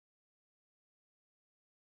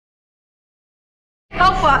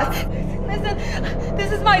help us. Listen,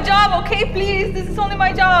 this is my job, okay? Please, this is only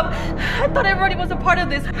my job. I thought everybody was a part of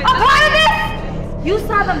this. A part of this? You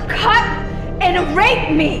saw them cut and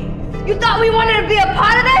rape me. You thought we wanted to be a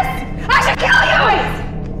part of this? I should kill you!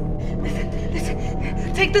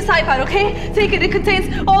 Listen, take this iPad, okay? Take it. It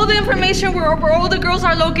contains all the information where all the girls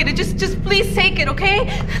are located. Just please take it, okay?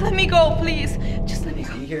 Let me go, please. Just let me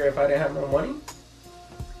go. Be here if I didn't have no money?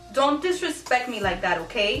 Don't disrespect me like that,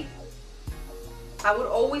 okay? I would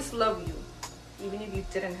always love you, even if you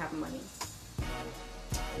didn't have money.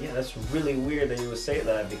 Yeah, that's really weird that you would say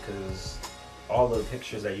that because all the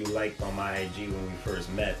pictures that you liked on my IG when we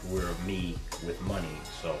first met were of me with money,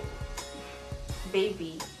 so.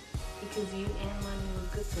 Baby, because you and money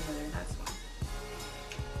were good together, that's why.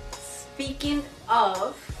 Speaking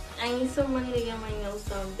of, I need some money to get my nails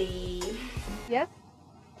done, babe. Yes?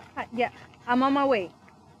 Yeah, I'm on my way.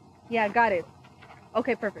 Yeah, got it.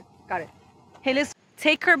 Okay, perfect. Got it. Hey, listen,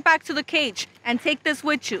 take her back to the cage and take this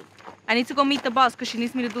with you. I need to go meet the boss because she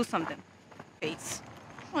needs me to do something. Ace.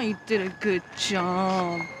 Oh, you did a good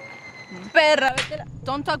job. Perra,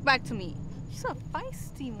 don't talk back to me. She's a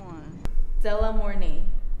feisty one. Della Mornay.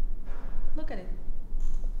 Look at it.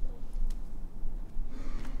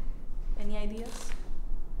 Any ideas?